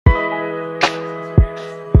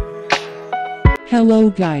Hello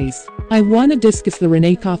guys, I wanna discuss the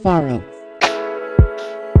Renee Cafaro.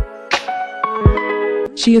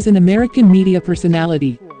 She is an American media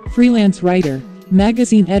personality, freelance writer,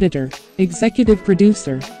 magazine editor, executive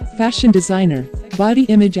producer, fashion designer, body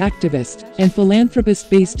image activist, and philanthropist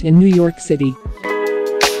based in New York City.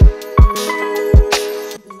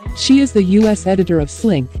 She is the U.S. editor of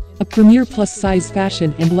Slink, a premier plus-size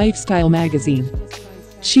fashion and lifestyle magazine.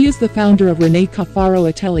 She is the founder of Renee Cafaro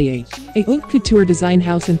Atelier, a haute couture design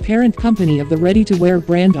house and parent company of the ready-to-wear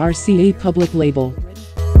brand RCA Public Label.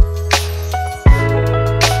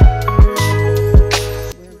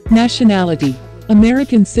 Nationality: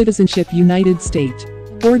 American citizenship, United States.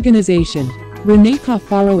 Organization: Renee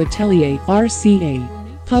Cafaro Atelier RCA.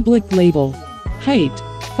 Public Label. Height: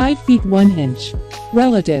 5 feet 1 inch.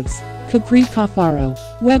 Relatives: Capri Cafaro.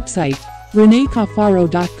 Website: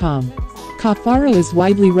 reneecafaro.com. Cafaro is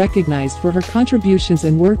widely recognized for her contributions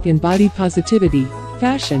and work in body positivity,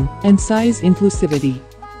 fashion, and size inclusivity.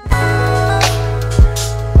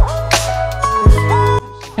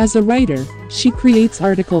 As a writer, she creates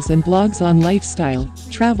articles and blogs on lifestyle,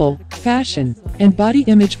 travel, fashion, and body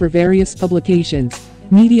image for various publications,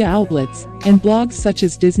 media outlets, and blogs such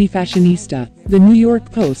as Disney Fashionista, The New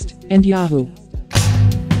York Post, and Yahoo!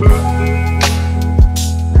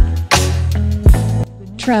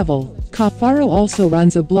 Travel: Cafaro also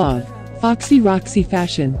runs a blog, Foxy Roxy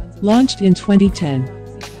Fashion, launched in 2010.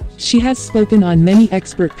 She has spoken on many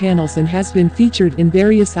expert panels and has been featured in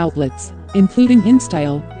various outlets, including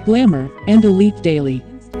InStyle, Glamour, and Elite Daily.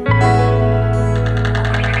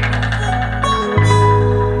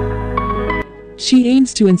 She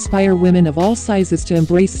aims to inspire women of all sizes to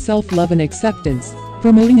embrace self-love and acceptance,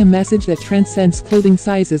 promoting a message that transcends clothing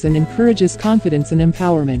sizes and encourages confidence and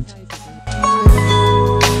empowerment.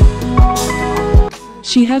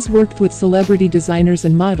 She has worked with celebrity designers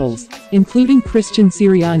and models, including Christian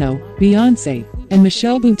Siriano, Beyoncé, and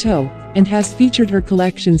Michelle Buteau, and has featured her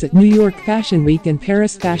collections at New York Fashion Week and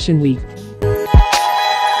Paris Fashion Week.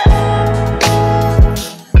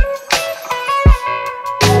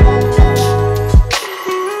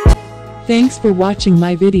 Thanks for watching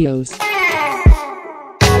my videos.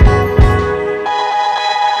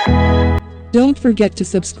 Don't forget to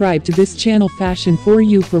subscribe to this channel Fashion for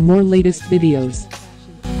You for more latest videos.